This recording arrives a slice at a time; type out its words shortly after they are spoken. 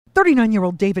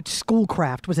39-year-old David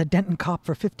Schoolcraft was a Denton cop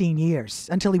for 15 years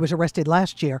until he was arrested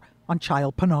last year on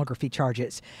child pornography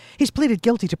charges. He's pleaded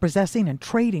guilty to possessing and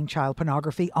trading child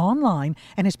pornography online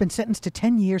and has been sentenced to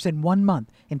 10 years and 1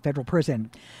 month in federal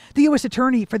prison. The U.S.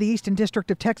 Attorney for the Eastern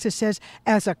District of Texas says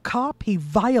as a cop, he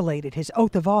violated his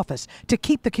oath of office to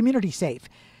keep the community safe,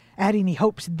 adding he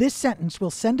hopes this sentence will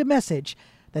send a message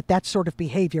that that sort of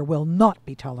behavior will not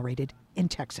be tolerated in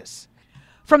Texas.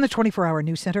 From the 24-Hour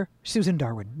News Center, Susan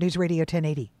Darwin, News Radio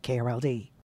 1080, KRLD.